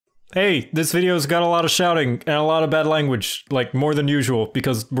Hey, this video's got a lot of shouting and a lot of bad language, like more than usual,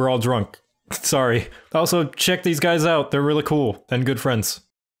 because we're all drunk. Sorry. Also, check these guys out, they're really cool, and good friends.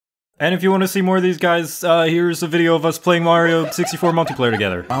 And if you want to see more of these guys, here's a video of us playing Mario 64 multiplayer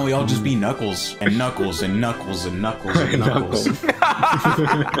together. Why don't we all just be Knuckles, and Knuckles, and Knuckles, and Knuckles, and Knuckles?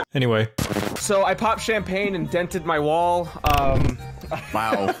 Anyway. So I popped champagne and dented my wall,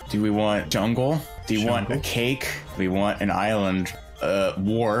 Wow. Do we want jungle? Do you want a cake? Do we want an island?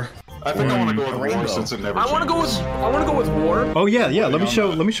 War? I think I want to go with war since it never changes. I wanna go with war. Oh yeah, let me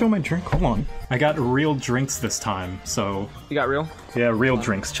show my drink. Hold on. I got real drinks this time, so. You got real? Yeah, real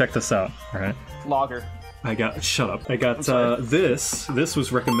drinks. Check this out. All right. Lager. Shut up. I got this. This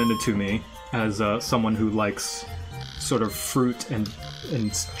was recommended to me as someone who likes sort of fruit and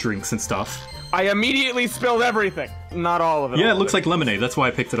drinks and stuff. I immediately spilled everything. Not all of it. Yeah, it looks like lemonade. That's why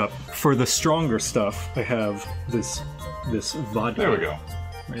I picked it up. For the stronger stuff, I have this vodka. There we go.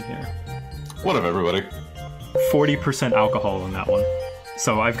 Right here. What up, everybody? 40% alcohol in that one.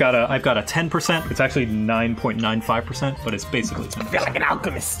 So I've got a 10%. It's actually 9.95%, but it's basically 10%. I feel like an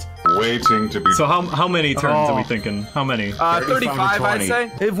alchemist. Waiting to be. So how many turns are we thinking? How many? 35, I'd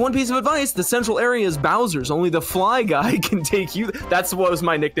say. I have one piece of advice. The central area is Bowser's. Only the fly guy can take you. That's what was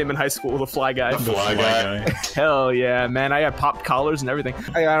my nickname in high school, the fly guy. The fly guy. Hell yeah, man. I had popped collars and everything.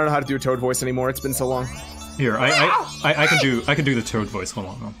 I don't know how to do a Toad voice anymore. It's been so long. Here, I can do the Toad voice. Hold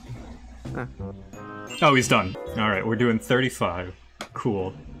on. Oh, he's done. All right, we're doing 35.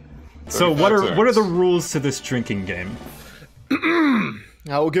 Cool. So what are the rules to this drinking game?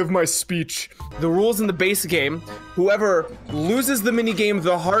 I will give my speech. The rules in the base game: whoever loses the mini game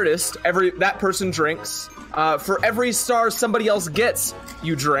the hardest, that person drinks. For every star somebody else gets,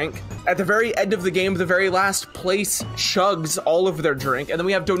 you drink. At the very end of the game, the very last place chugs all of their drink, and then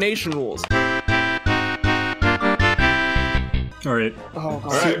we have donation rules. Alright. Oh,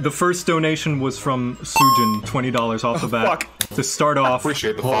 God. So the first donation was from Sujin, $20 off the bat. Fuck. To start off.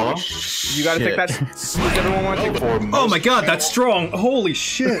 Appreciate the follow. You gotta take that. Does everyone want to take Oh my god, that's strong! Holy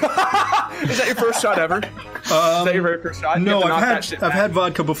shit! Is that your first shot ever? Is that your very first shot? No, I've had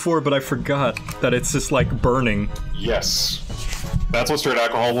vodka before, but I forgot that it's just like burning. Yes. That's what straight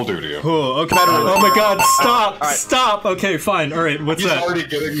alcohol will do to you. Oh, okay. Oh my god, stop! Right. Stop! Okay, fine. Alright, what's that? He's already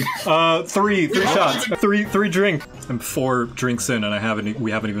getting... three shots. Three drink. I'm 4 drinks in and we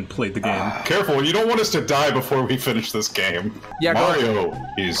haven't even played the game. Careful, you don't want us to die before we finish this game. Yeah, Mario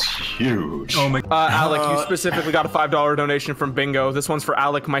is huge. Oh my... Alec, you specifically got a $5 donation from Bingo. This one's for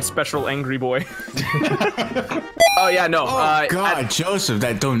Alec, my special angry boy. Oh yeah, no. Oh god, Joseph,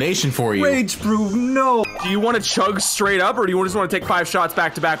 that donation for you. Rage brew, no! Do you want to chug straight up, or do you just want to take 5 shots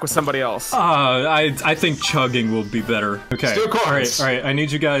back to back with somebody else? I think chugging will be better. Okay. Still close. All right. I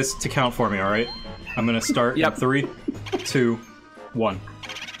need you guys to count for me. All right. I'm gonna start. Yep. In 3, 2, 1.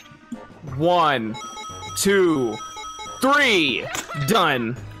 1, 2, 3.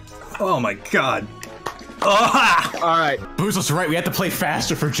 Done. Oh my god. Oh! Alright. Boozle's right, we have to play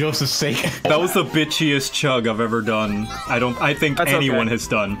faster for Joseph's sake. That was the bitchiest chug I've ever done. I think anyone has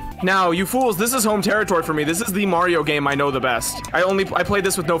done. Now, you fools, this is home territory for me. This is the Mario game I know the best. I played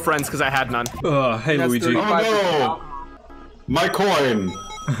this with no friends because I had none. Hey Luigi. Oh no! My coin!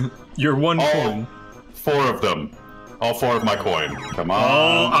 Your one coin. 4 of them. All 4 of my coin. Come on.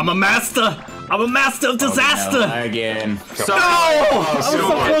 Oh, I'm a master! I'm a master of disaster! No, again. So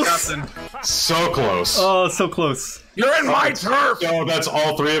So close. Oh, so close. You're in my turf! So that's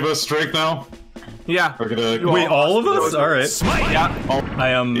all 3 of us drink now? Yeah. We're gonna... Wait, all of us? Alright. Yeah.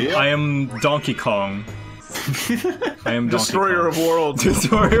 I am Donkey Kong. I am Destroyer of worlds.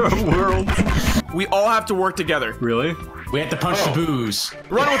 Destroyer of worlds. We all have to work together. Really? We have to punch the booze.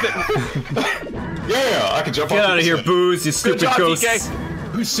 Run with it! Yeah, I can jump Get out of here, booze, you stupid ghosts. DK.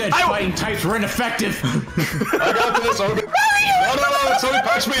 Who said fighting types were ineffective? I got this. No, somebody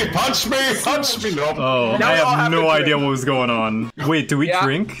punch me! Punch me! No. Oh, I have no idea what was going on. Wait, do we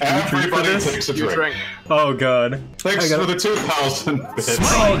drink? Do we drink for this? Takes a drink. Oh god. Thanks for the 2,000 bits.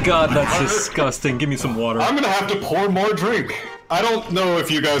 Oh god, that's disgusting. Give me some water. I'm gonna have to pour more drink. I don't know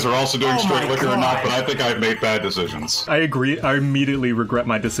if you guys are also doing straight liquor or not, but I think I've made bad decisions. I agree. I immediately regret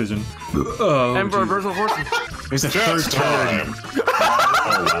my decision. Oh, and for reversal fortune. There's a third time.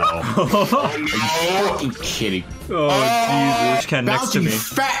 Oh no! Are you kidding? Oh Jesus! Can next to me.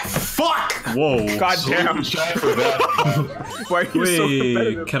 Fat fuck! Whoa! God damn! For that. Why are you so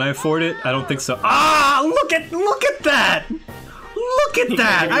competitive? Can I afford it? I don't think so. Ah! Look at that! Look at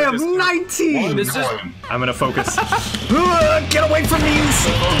that! I have 19! I'm gonna focus. Get away from me, you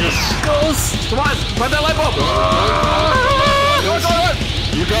ghost! Come on! Plant that light bulb!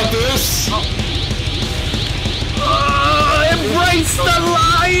 You got this! Embrace the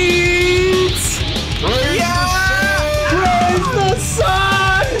light!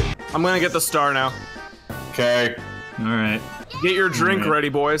 I'm gonna get the star now. Okay. All right. Get your drink ready,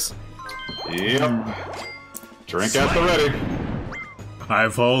 boys. Yep. Drink at the ready.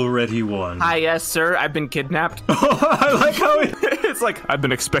 I've already won. Hi, yes, sir. I've been kidnapped. I like how It's like, I've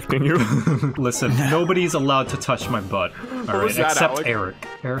been expecting you. Listen, nobody's allowed to touch my butt. All right, was that, except Alec? Eric.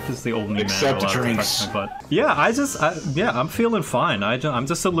 Eric is the only Except man allowed drinks. to touch my butt. Yeah, yeah, I'm feeling fine. I'm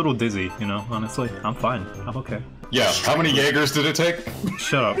just a little dizzy, you know. Honestly, I'm fine. I'm okay. Yeah. How many Jaegers did it take?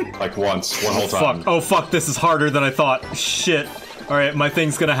 Shut up. Like once, one whole time. Fuck. Oh fuck. This is harder than I thought. Shit. All right, my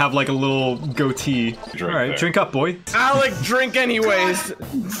thing's gonna have like a little goatee. All right, there. drink up, boy. Alec, drink anyways.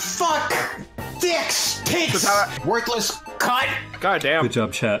 Fuck! Dicks! Tits! Worthless cunt! God damn. Good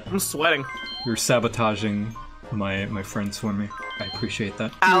job, chat. I'm sweating. You're sabotaging my friends for me. I appreciate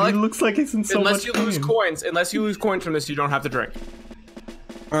that. Alec, Dude, he looks like he's in so unless much you lose pain. coins, from this, you don't have to drink.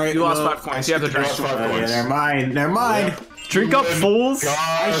 Alright, You lost 5 coins. You have to drink. Never mind, never mind. Drink up, fools!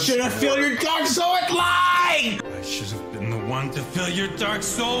 I should have filled your dark soul with light! I should have been the one to fill your dark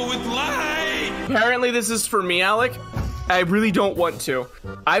soul with light. Apparently this is for me, Alec. I really don't want to.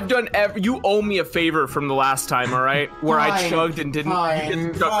 I've done you owe me a favor from the last time, alright? Where I chugged and didn't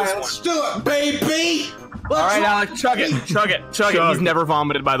chug this Let's do it, baby! Alright, Alec, chug it. Chug it. He's never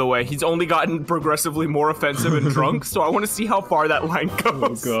vomited, by the way. He's only gotten progressively more offensive and drunk, so I want to see how far that line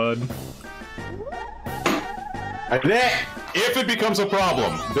goes. Oh god. I did it! If it becomes a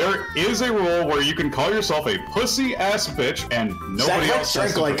problem, there is a rule where you can call yourself a pussy-ass bitch and nobody else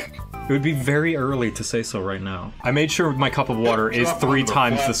has to drink. It would be very early to say so right now. I made sure my cup of water is 3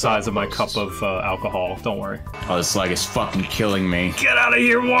 times the size of my cup of alcohol. Don't worry. Oh, this slag is fucking killing me. Get out of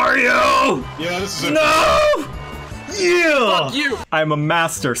here, Wario! Yeah, this is it. No! Yeah! Fuck you! I'm a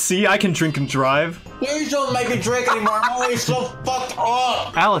master. See, I can drink and drive. Please don't make me drink anymore, I'm always so fucked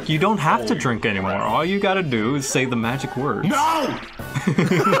up! Alec, you don't have to drink anymore. All you gotta do is say the magic word. No!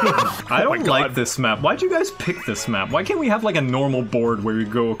 I don't like this map. Why'd you guys pick this map? Why can't we have like a normal board where we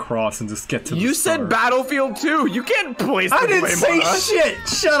go across and just get to the You star? said Battlefield 2. You can't place the I didn't blame say on us. shit!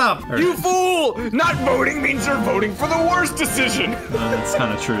 Shut up! You fool! Not voting means you're voting for the worst decision. That's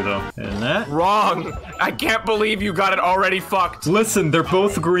kind of true though. And that? Wrong. I can't believe you got it already fucked. Listen, they're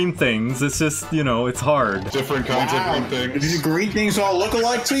both green things. It's just, you know, it's hard. Different kinds of green Do things. these green things all look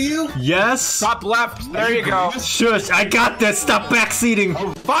alike to you? Yes! Top left. There you go. Shush! I got this! Stop backseating!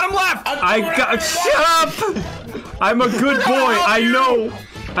 Bottom left. I got- Shut up! I'm a good boy.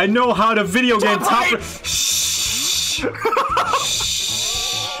 I know how to video game top. right. Shh.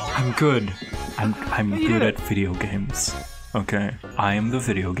 Shh. I'm good. I'm good at video games. Okay. I am the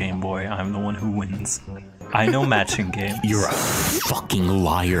video game boy. I'm the one who wins. I know matching games. You're a fucking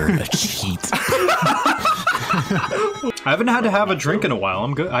liar, a cheat. I haven't had to have a drink in a while.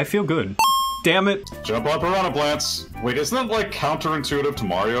 I'm good. I feel good. Damn it. Jump on piranha plants. Wait, isn't that like counterintuitive to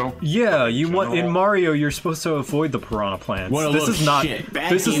Mario? Yeah, you want in Mario you're supposed to avoid the piranha plants. What a This little is not shit.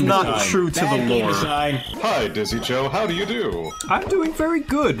 Bad this is game not design. true to Bad the game lore. design. Hi, Dizzy Joe. How do you do? I'm doing very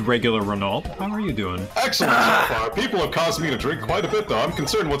good, regular Renault. How are you doing? Excellent so far. People have caused me to drink quite a bit, though. I'm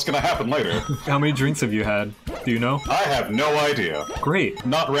concerned what's going to happen later. How many drinks have you had? Do you know? I have no idea. Great.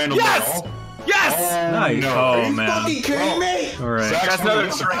 Not randomly Yes! at all. Yes. Oh, Nice. no. Oh man. Fucking kidding me? All right. Zach's That's another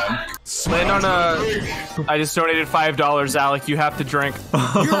doing drink. Land on a. I just donated $5, Alec. You have to drink.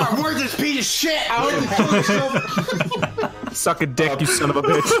 You're a worthless piece of shit! I wouldn't kill myself! Suck a dick, you son of a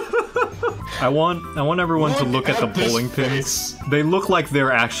bitch. I want everyone to look at the this bowling face. pins. They look like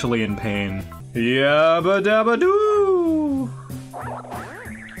they're actually in pain. Yabba dabba doo.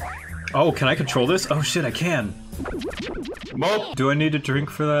 Oh, can I control this? Oh shit, I can. Mope. Do I need a drink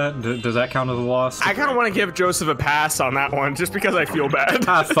for that? Does that count as a loss? I kind of want to give Joseph a pass on that one, just because I feel bad.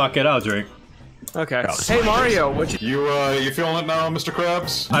 Ah, fuck it, I'll drink. Okay. Hey Mario, what you? You feeling it now, Mr.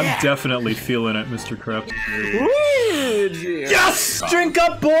 Krabs? I'm definitely feeling it, Mr. Krebs. Luigi. Yes! Drink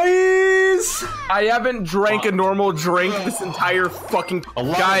up, boys! I haven't drank a normal drink this entire fucking. A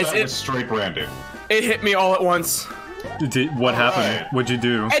lot Guys, of that was straight brandy. it hit me all at once. What happened? What'd you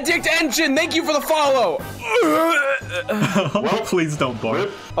do? Addict Engine, thank you for the follow. Please don't bark.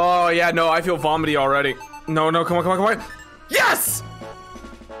 Rip. Oh yeah, no, I feel vomity already. No, come on. Yes!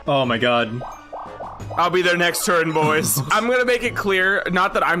 Oh my god. I'll be there next turn, boys. I'm gonna make it clear,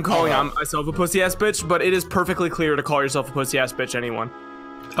 not that I'm calling myself a pussy ass bitch, but it is perfectly clear to call yourself a pussy ass bitch, anyone.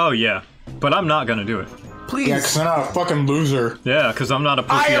 Oh yeah. But I'm not gonna do it. Please. Yeah, cause I'm not a fucking loser. Yeah, because I'm not a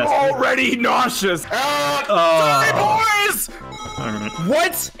I pussy am ass. already nauseous. Sorry, boys! Alright.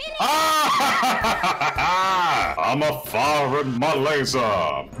 What? I'm a foreign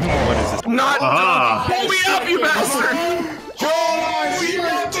Malaysia. What is this? Not. Ah. Pull me up, you bastard! Joe,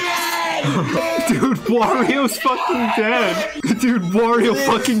 you're dead! Dude, Wario's fucking dead. Dude, Wario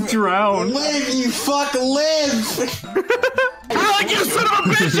fucking drowned. Live, you fuck, live! Alec, you son of a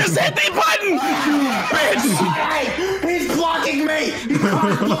bitch, just hit the button! Bitch! He's blocking me! He's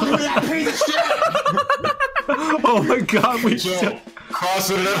blocking me, that piece of shit! Oh my god, we Joe, cross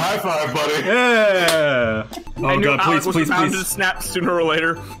it and high five, buddy. Yeah! Oh god, please, please, To please. snap sooner or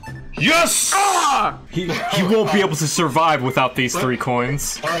later. Yes! Ah! He won't be able to survive without these 3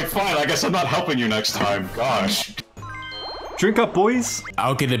 coins. Alright, fine. I guess I'm not helping you next time. Gosh. Drink up, boys.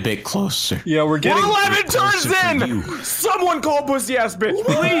 I'll get a bit closer. Yeah, we're getting. We're 11 turns in! Someone call pussy ass bitch,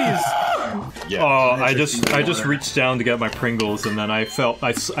 please! Yeah. Oh, I just reached down to get my Pringles, and then I felt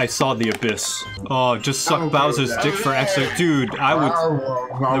I saw the abyss. Oh, just suck Bowser's dick for extra. Dude, I would.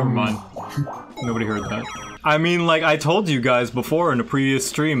 Never mind. Nobody heard that. I mean, like I told you guys before in a previous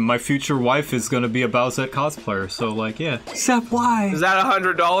stream, my future wife is gonna be a Bowsette cosplayer. So, like, yeah. Sap, why? Is that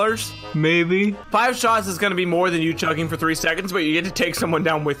 $100? Maybe. 5 shots is gonna be more than you chugging for 3 seconds, but you get to take someone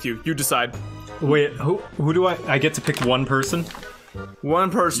down with you. You decide. Wait, who do I get to pick one person?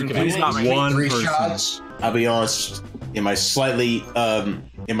 One person, please not me. One Three person. shots. I'll be honest. In my slightly,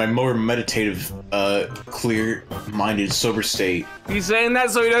 in my more meditative, clear-minded, sober state. He's saying that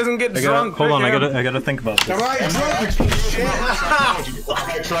so he doesn't get drunk. Hold on, I Pick him. gotta think about this.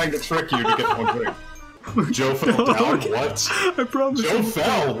 I'm trying to trick you to get one drink. Joe fell down. What? I promise. Joe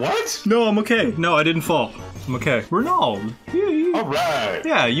fell. What? No, I'm okay. No, I didn't fall. I'm okay. Ronald. All right.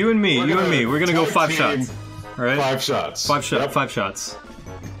 Yeah, you and me. We're gonna go 5 team shots. All right. 5 shots. 5 shots. Yep. 5 shots.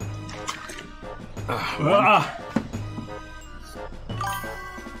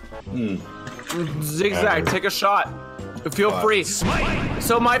 Zigzag, take a shot. Feel free.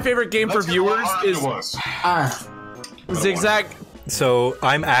 So my favorite game for viewers is Zigzag. So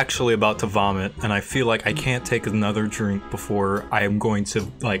I'm actually about to vomit, and I feel like I can't take another drink before I am going to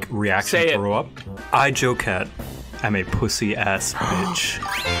like reaction Say it. throw up. I, JoCat, am a pussy ass bitch.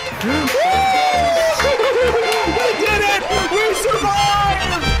 We did it! We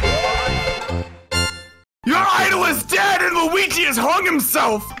survived! Your idol is dead and Luigi has hung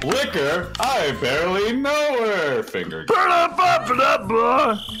himself! Liquor? I barely know her. Finger.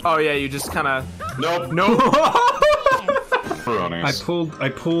 Oh yeah, you just kinda... Nope. Nope. I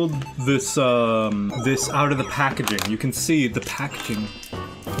pulled this this out of the packaging. You can see the packaging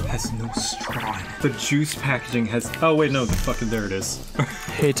has no straw in it. The juice packaging has. Oh wait, no, there it is.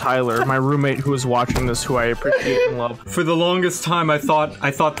 Hey Tyler, my roommate who is watching this, who I appreciate and love. For the longest time, I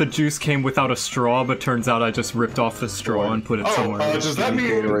thought the juice came without a straw, but turns out I just ripped off the straw and put it somewhere. Does that mean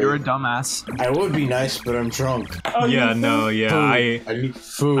You're a dumbass. I would be nice, but I'm drunk. Yeah, no, yeah, I need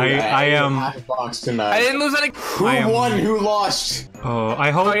food. I am- half a box tonight. I didn't lose any. Who won? Who lost? Oh, I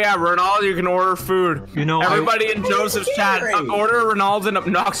hope. Oh yeah, Ronald, you can order food. You know, everybody in Joseph's chat, order Ronald's an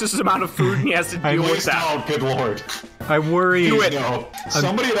obnoxious amount of food, and he has to deal with that. Oh, good lord. I worry. Do it. No.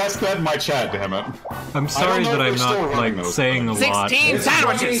 Somebody had asked that in my chat, damn it. I'm sorry know that if I'm they're still not running like those saying a lot. 16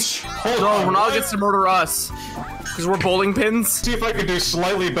 sandwiches. Hold No, on. Ronald gets to murder us because we're bowling pins. See if I can do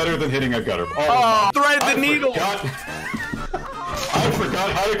slightly better than hitting a gutter. Oh, thread the needle. I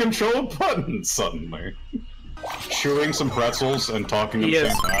forgot how to control a button suddenly. Chewing some pretzels and talking at He the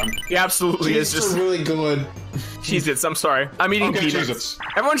is. same time. He absolutely is It's just really good. Cheez-Its. I'm sorry. I'm eating Okay, peanuts. Cheez-Its.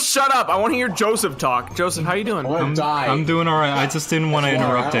 Everyone, shut up! I want to hear Joseph talk. Joseph, how you doing? I want to die. I'm doing alright. I just didn't want to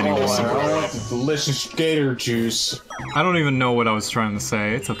interrupt anyone. I want the delicious gator juice. I don't even know what I was trying to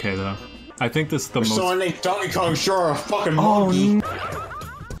say. It's okay though. I think this is the most. Someone named Donkey Kong sure a fucking Oh monkey.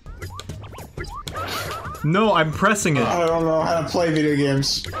 no! I'm pressing it. I don't know how to play video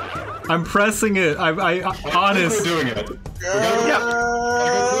games. I'm pressing it. I honest. We're doing it. Go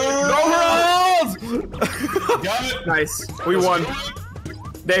Got it. Nice. We won.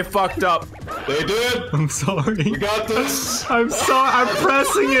 They fucked up. They did. I'm sorry. We got this. I'm sorry. I'm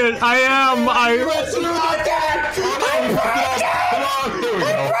pressing it. I am. Come on. There we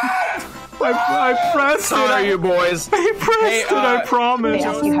go. I pressed Sorry, it. you boys. I pressed it. I promise. They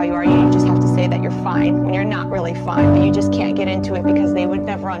ask you how you are, you just have to say that you're fine when you're not really fine, but you just can't get into it because they would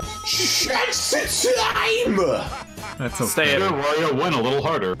never It's time! That's okay. Stay Here, it. Wario, win a little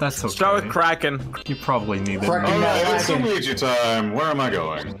harder. That's okay. Start with Kraken. You probably need it. Kraken. Alright, it's Kraken. Luigi time. Where am I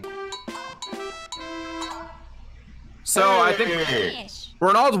going? So I think Hey.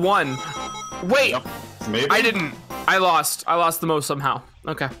 Ronald won. Wait, Yep. Maybe. I didn't. I lost. I lost the most somehow.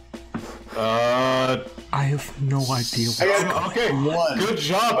 Okay. I have no idea. Okay. One. Good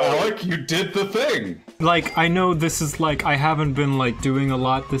job, Alec. You did the thing. Like, I know this is like, I haven't been like doing a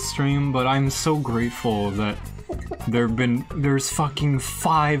lot this stream, but I'm so grateful that There's fucking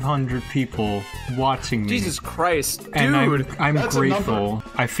 500 people watching me. Jesus Christ, dude. And I'm grateful.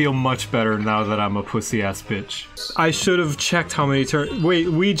 I feel much better now that I'm a pussy ass bitch. I should have checked how many turns. Wait,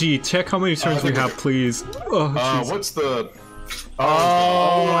 Ouija, check how many turns we have, please. Oh, what's the?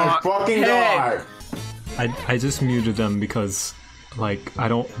 Oh my fucking god! I just muted them because, like,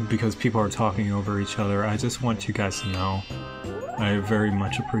 because people are talking over each other. I just want you guys to know, I very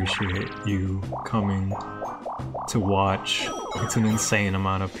much appreciate you coming to watch. It's an insane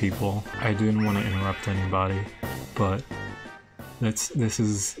amount of people. I didn't want to interrupt anybody, but this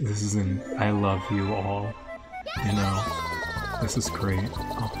is I love you all. You know, this is great.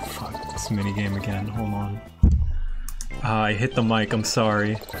 Oh fuck, this minigame again. Hold on. I hit the mic. I'm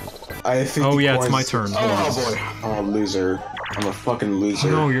sorry. Oh yeah, it's my turn. Oh boy. Oh loser. I'm a fucking loser.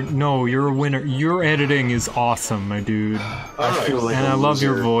 No, you're a winner. Your editing is awesome, my dude. I feel like and I love loser.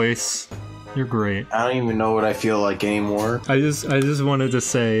 your voice. You're great. I don't even know what I feel like anymore. I just wanted to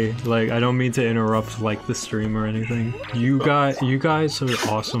say, like, I don't mean to interrupt, like, the stream or anything. You guys are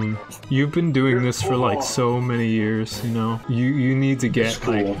awesome. You've been doing this for, like, so many years, you know? You need to get,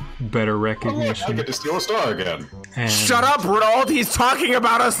 like, better recognition. I get to steal a star again. And Shut up, Ronald! He's talking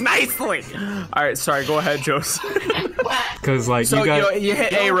about us nicely! Alright, sorry, go ahead, Jose. Because, like, So you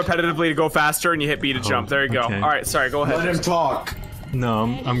hit A repetitively to go faster, and you hit B to jump. There you go. okay. Alright, sorry, go ahead. Let him talk. No,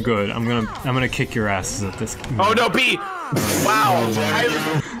 I'm good. I'm gonna kick your asses at this. Oh no, B! Wow!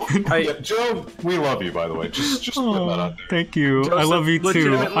 Joe, we love you, by the way. Just put that out there. Thank you. I love you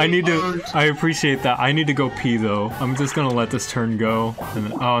too. I appreciate that. I need to go pee though. I'm just gonna let this turn go.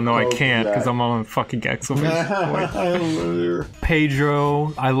 And, oh no, I can't because I'm on a fucking exclamation.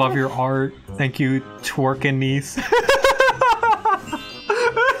 Pedro, I love your art. Thank you, twerking niece.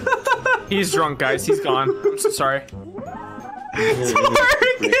 He's drunk, guys. He's gone. I'm so sorry.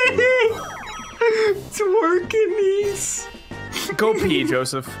 Twerking niece. Go pee,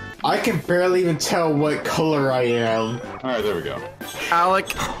 Joseph. I can barely even tell what color I am. Alright, there we go. Alec,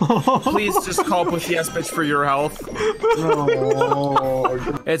 please just call Pussy Ass Bitch for your health.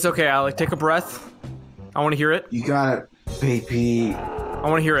 No. It's okay, Alec. Take a breath. I want to hear it. You got it, baby. I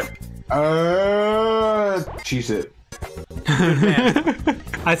want to hear it. Cheese it.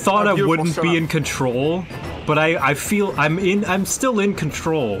 I thought I wouldn't shut be up. in control, but I feel I'm still in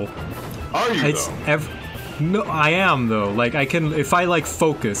control. Are you though? No, I am though. Like I can, if I like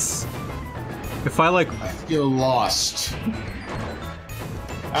focus. If I like. I feel lost.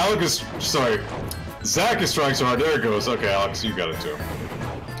 Alec is sorry. Zach is trying so hard. There it goes. Okay, Alex, you got it too.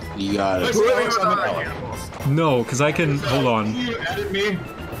 You got it. Let's Alex on the Alec. No, because I can. Hold on. You edit me.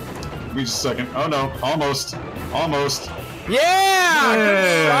 Give me just a second. Oh no, almost. Yeah!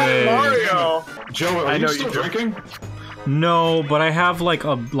 Hey. Good shot, Mario! Joe, are you still drinking? No, but I have like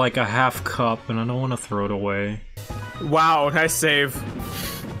a half cup, and I don't want to throw it away. Wow, nice save.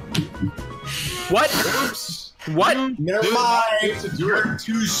 What? Oops. What? Never mind. You're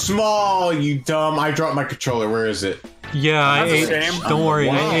too small, you dumb. I dropped my controller. Where is it? Yeah, I That's a ate. shame. Don't worry,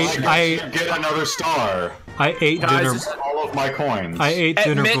 Wow, I get another star. ate dinner. Guys, All of my coins. I ate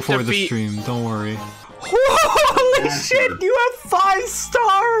dinner Admit before the defeat. stream. Don't worry. Holy shit! You have 5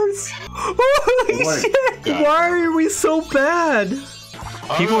 stars. Holy What? shit! Why are we so bad?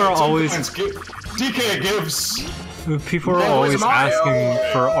 People are always. DK gives. People are always asking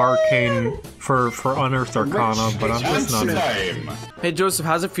for arcane, for unearthed arcana, but I'm just not. Time. Hey Joseph,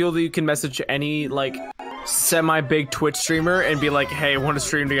 how's it feel that you can message any like semi-big Twitch streamer and be like, "Hey, want to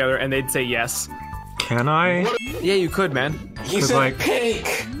stream together?" and they'd say yes. Can I? Yeah, you could, man. He 'Cause, said like-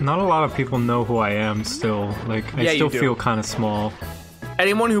 pink. Not a lot of people know who I am still. Like, I Yeah, still you do. feel kind of small.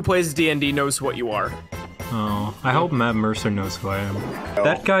 Anyone who plays D&D knows what you are. Oh, I hope Matt Mercer knows who I am.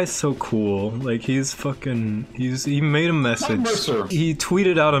 That guy's so cool. Like, he's fucking. He made a message. Mercer. He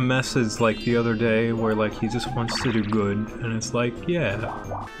tweeted out a message like the other day where like he just wants to do good, and it's like,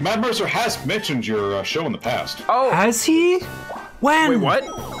 yeah. Matt Mercer has mentioned your show in the past. Oh, Has he? When? wait, what?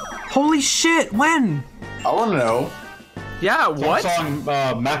 Holy shit! When? I want to know. Yeah, what? It's on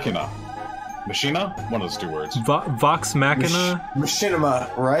Machina. Machina? One of those 2 words. Vox Machina?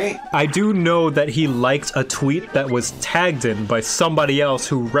 Machinima, right? I do know that he liked a tweet that was tagged in by somebody else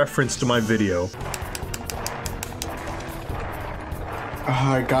who referenced my video.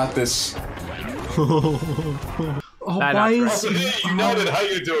 I got this. Oh, Nah, why not is United, how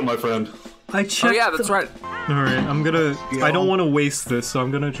you doing, my friend? I checked? Oh yeah, that's right. All right, I'm gonna. I don't want to waste this, so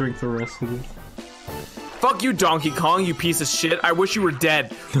I'm gonna drink the rest of it. Fuck you, Donkey Kong, you piece of shit. I wish you were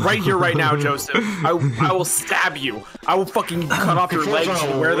dead. Right here, right now, Joseph. I will stab you. I will fucking cut off your legs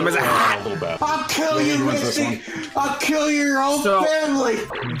and wear them as a hat. I'll kill you, Misty. I'll kill your whole family.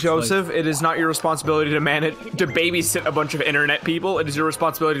 Joseph, it is not your responsibility to babysit a bunch of internet people. It is your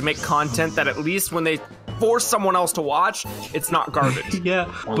responsibility to make content that at least when they force someone else to watch, it's not garbage.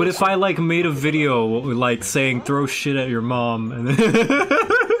 Yeah, but if I like made a video like saying throw shit at your mom and then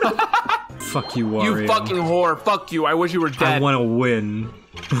fuck you, Wario. You fucking whore. Fuck you. I wish you were dead. I want to win.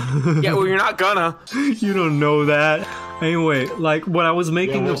 Yeah, well, you're not gonna. You don't know that. Anyway, like when I was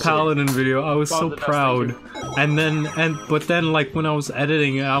making the Paladin video, I was so proud. But then like when I was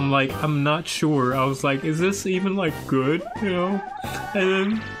editing it, I'm like, I'm not sure. I was like, is this even like good? You know? And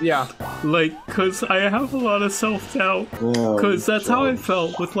then yeah, like, cause I have a lot of self-doubt. Cause that's how I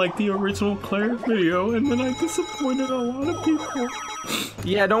felt with like the original Claire video, and then I disappointed a lot of people.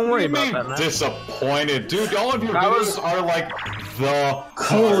 Yeah, don't worry about that, man. Disappointed, dude. All of your videos are like the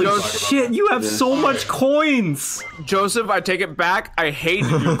holy shit. You have so much coins. Joseph, I take it back. I hate you.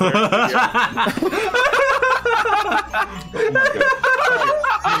 Oh my god.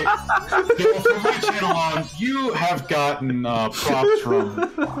 So from my channel on, you have gotten props from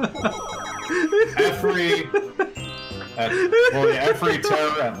every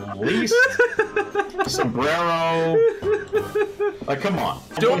terror at least. Sombrero. Like, come on.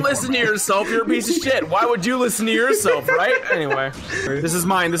 Don't listen to yourself, you're a piece of shit. Why would you listen to yourself, right? Anyway. This is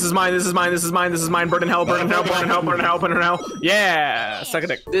mine, this is mine, this is mine, this is mine, this is mine. Burn in hell, burn in hell, burn in hell, burn in hell, burn in hell. Yeah! Suck a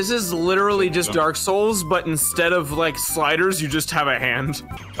dick. This is literally just Dark Souls, but instead of, like, sliders, you just have a hand.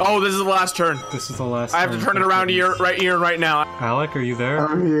 Oh, this is the last turn. This is the last I have to turn it around right here and right now. Alec, are you there?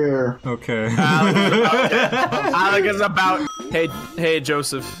 I'm here. Okay. Alec is about... Hey,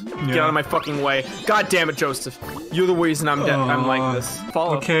 Joseph. Get out of my fucking way. God damn it, Joseph. You're the reason I'm dead. I'm like this.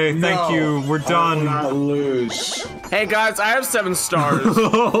 Follow. Okay, thank you. We're done. I will not lose. Hey guys, I have 7 stars.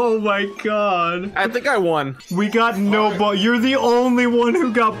 Oh my god. I think I won. We got no You're the only one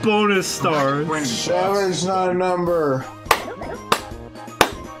who got bonus stars. 7's not a number.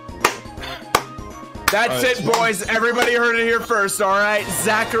 That's it, boys. Everybody heard it here first, alright?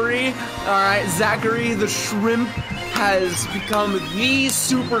 Zachary the shrimp has become the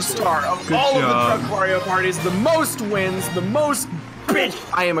superstar of all of the Drunk Mario parties. The most wins, the most bitch.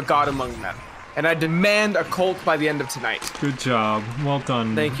 I am a god among them. And I demand a cult by the end of tonight. Good job. Well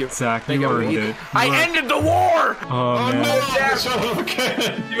done. Thank you. Zach, you earned it. I ended the war! Oh, man. No, Zach.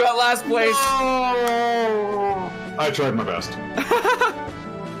 You got last place. I tried my best.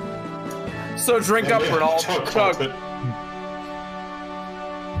 So drink up, Ronald. Chug.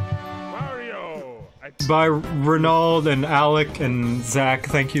 By Ronald and Alec and Zach,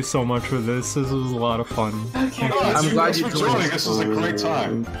 thank you so much for this. This was a lot of fun. I'm glad you joined. This was a great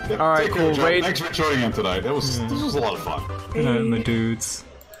time. Alright, cool. Thanks for joining in tonight. This was a lot of fun. Good night, my dudes.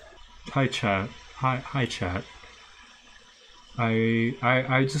 Hi, chat. Hi, chat.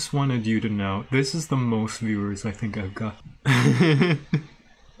 I just wanted you to know, this is the most viewers I think I've got.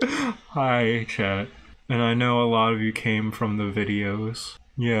 Hi, chat. And I know a lot of you came from the videos.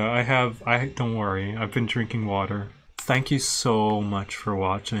 Yeah, don't worry, I've been drinking water. Thank you so much for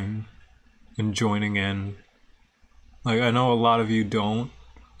watching and joining in. Like, I know a lot of you don't,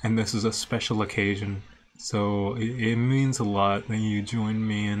 and this is a special occasion. So it means a lot that you joined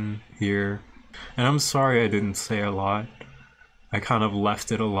me in here. And I'm sorry I didn't say a lot. I kind of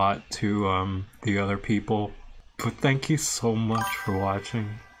left it a lot to the other people. But thank you so much for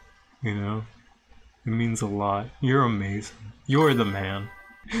watching. You know? It means a lot. You're amazing. You're the man.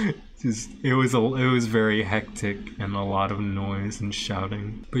 It was very hectic and a lot of noise and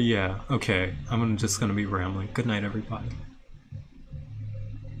shouting. But yeah, okay. I'm just gonna be rambling. Good night, everybody.